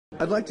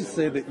I'd like to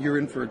say that you're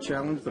in for a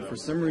challenge, but for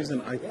some reason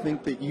I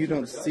think that you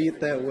don't see it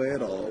that way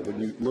at all when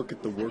you look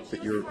at the work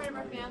that your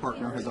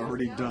partner has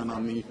already done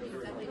on the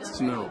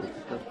snow.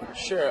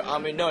 Sure. I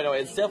mean, no,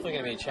 it's definitely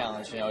going to be a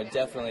challenge.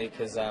 Definitely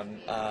because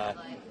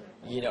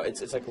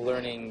it's like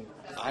learning.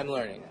 I'm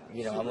learning.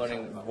 I'm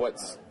learning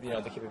what's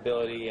the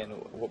capability and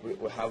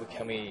how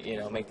can we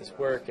make this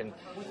work. And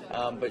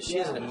but she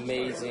has an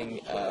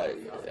amazing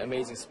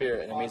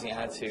spirit and amazing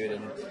attitude,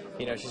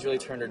 and she's really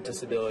turned her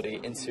disability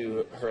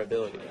into her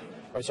ability.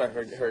 Or sorry,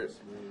 her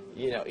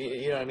you know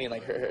what I mean,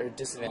 like her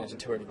disadvantage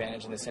into her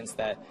advantage in the sense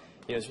that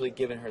it's really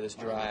given her this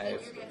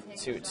drive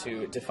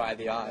to defy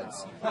the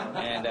odds.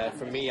 And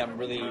for me, I'm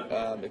really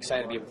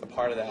excited to be a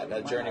part of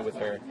that journey with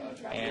her,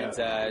 and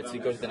to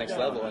go to the next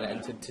level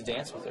and to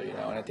dance with her.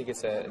 And I think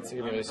it's going to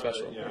be really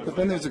special. But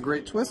then there's a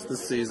great twist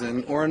this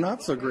season, or a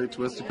not so great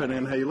twist, depending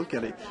on how you look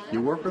at it.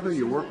 You work with her,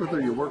 you work with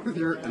her, you work with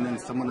her, and then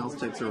someone else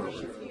takes her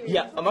over.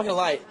 Yeah, I'm not gonna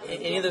lie.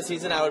 Any other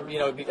season, I would,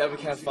 that'd be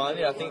kind of fun.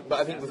 I think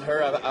with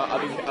her,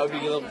 I would be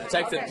a little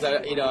protected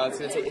because,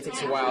 it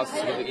takes a while to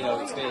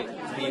it's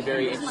gonna be a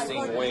very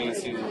interesting way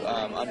to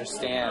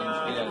understand,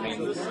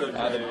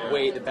 the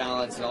weight, the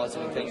balance, and all those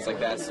different things like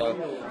that. So,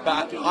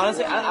 but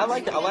honestly, I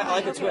like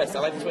the twist. I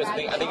like the twist.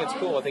 I think it's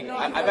cool.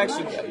 I've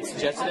actually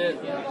suggested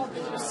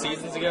it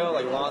seasons ago,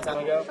 like a long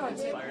time ago,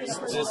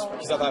 just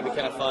because I thought it'd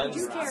be kind of fun,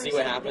 just to see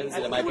what happens,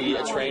 and it might be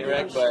a train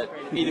wreck, but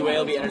either way,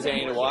 it'll be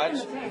entertaining to watch.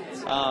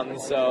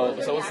 So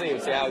we'll see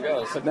how it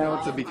goes. But now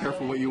it's to be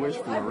careful what you wish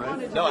for,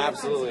 right? No,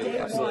 absolutely.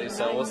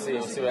 So we'll see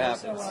what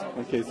happens.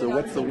 Okay, so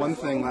what's the one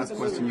thing, last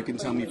question, you can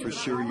tell me for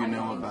sure you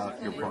know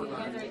about your partner?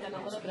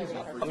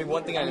 I mean,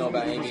 one thing I know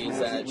about Amy is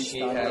that she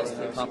has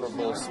an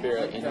incomparable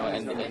spirit,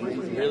 and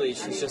really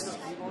she's just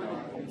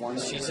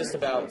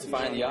about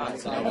defying the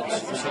odds.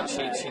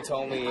 She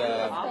told me,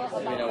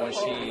 when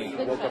she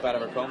woke up out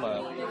of her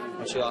coma,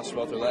 when she lost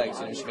both her legs,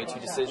 she made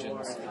two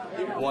decisions.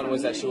 One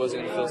was that she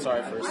wasn't going to feel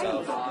sorry for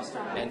herself,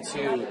 and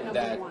two,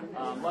 that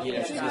she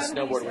was going to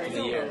snowboard within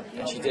the year,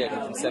 and she did.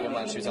 Within 7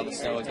 months, she was on the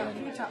snow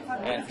again.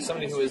 And for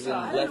somebody who was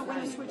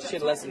she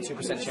had less than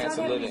 2% chance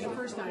of living,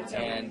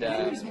 and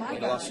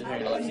lost her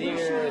hearing in the left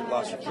ear,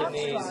 lost her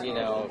kidneys,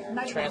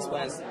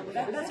 transplants.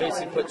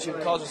 Basically, she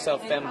calls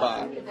herself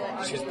Fembot.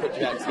 She was put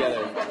back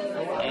together,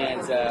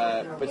 and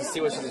but to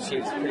see what she's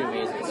achieved is pretty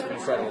amazing. It's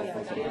incredible.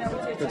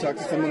 Go talk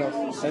to someone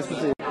else. Nice to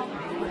see you.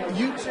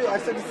 You too. I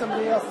said to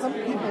somebody else, some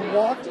people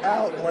walked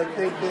out like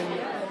they've been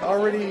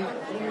already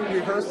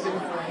rehearsing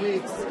for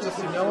weeks,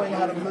 just knowing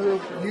how to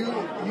move.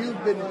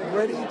 You've been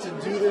ready to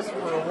do this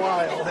for a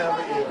while,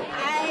 haven't you?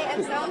 I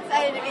am so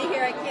excited to be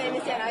here. I can't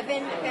understand. I've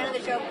been a fan of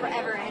the show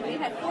forever, and we've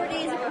had 4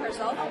 days of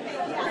rehearsal,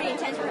 pretty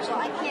intense rehearsal.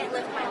 I can't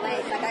lift my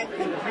legs. Like, I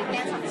couldn't put my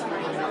pants on this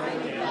morning.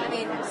 I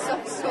mean,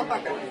 so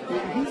hard.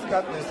 He's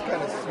got this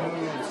kind of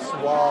smooth,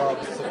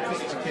 suave,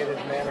 sophisticated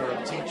manner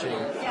of teaching,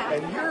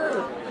 and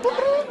you're...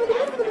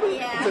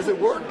 Yeah. Does it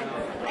work?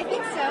 I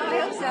think so. I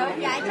hope so.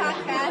 Yeah, I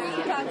talk fast.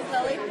 You talk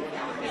slowly.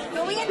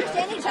 But we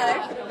understand each other,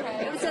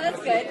 so that's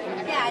good.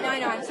 Yeah, I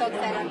know. I'm so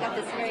excited. I've got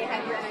this very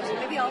hyper energy.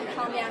 Maybe I'll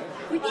calm down.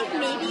 We think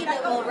maybe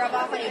that we'll rub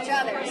off on each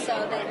other so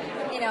that,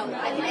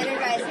 I can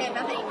energize him.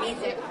 Not that he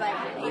needs it, but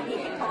maybe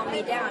he can calm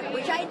me down,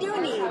 which I do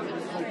need.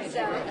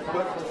 So.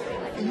 But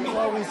you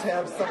always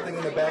have something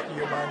in the back of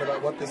your mind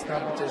about what this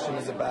competition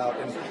is about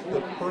and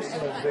the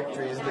personal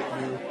victories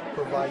that you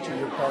provide to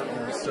your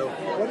partners. So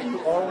what are you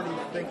already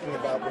thinking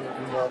about when it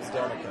involves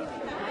Danica?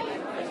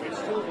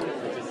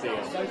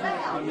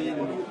 I mean,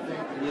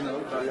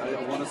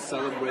 I want to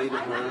celebrate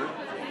her,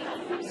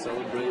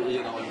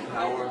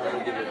 empower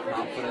her, give her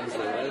confidence.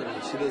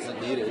 She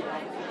doesn't need it.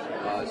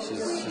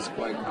 She's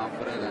quite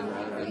confident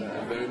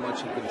and very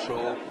much in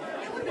control.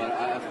 But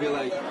I feel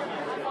like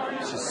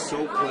she's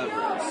so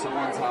clever, so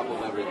on top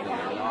of everything.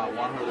 I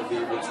want her to be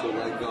able to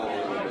let go a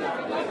little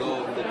bit, let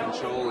go of the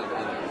control,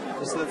 and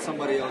just let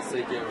somebody else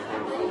take care of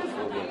her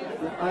for a bit.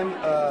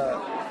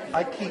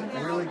 I keep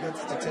really good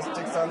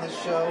statistics on this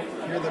show.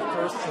 You're the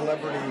first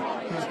celebrity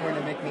who's going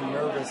to make me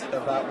nervous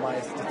about my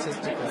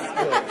statistical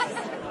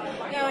skills.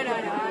 No, I'm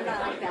not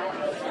like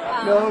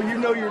that. No, you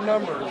know your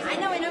numbers. I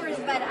know my numbers,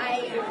 but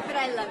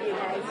I love you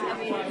guys. I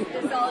mean,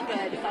 it's all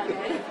good. It's all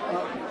good.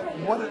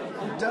 What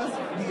does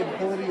the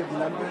ability of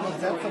numbers, does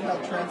that somehow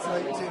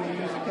translate to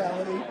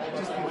musicality?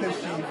 Just because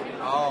she...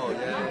 Oh,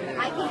 yeah.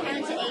 I can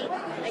count to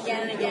 8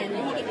 again and again,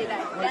 and he can do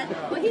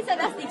that. Well, he said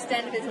that's the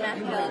extent of his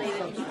math ability,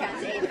 that he can count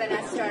to 8, but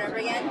has to start over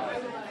again.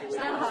 So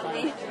that'll help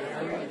me.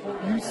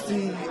 You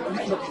see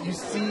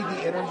the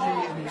energy,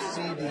 and you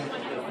see the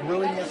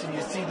willingness, and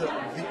you see the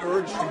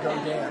urge to go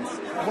dance.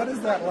 What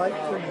is that like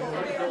for you?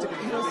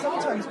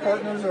 Sometimes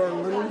partners are a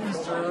little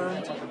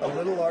reserved, a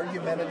little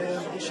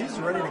argumentative. She's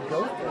ready to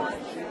go for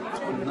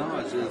it. No,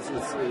 it's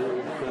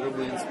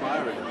incredibly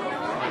inspiring.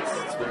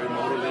 It's very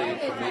motivating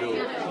for me to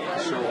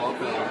show up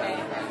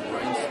and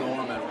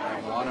brainstorm and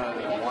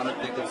want to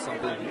think of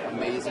something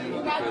amazing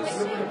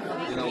because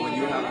when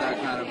you have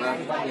that kind of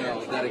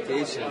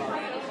dedication,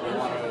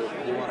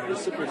 you want to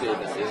reciprocate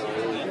that.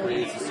 It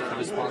creates a certain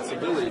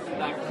responsibility for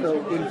me. So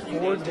in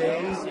 4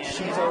 days,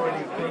 she's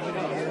already proven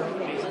to you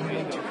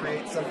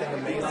something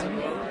amazing.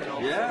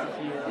 Yeah,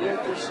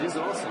 she's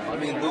awesome. I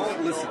mean,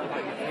 don't listen.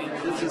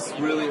 This is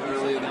really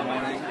early in the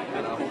morning,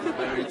 and I'm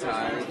very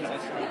tired,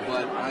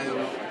 but I am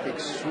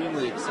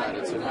extremely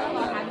excited to have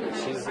that.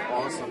 She's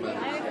awesome,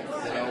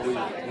 and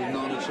we've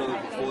known each other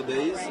for 4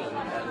 days,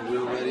 and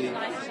we're ready.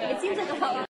 It seems like a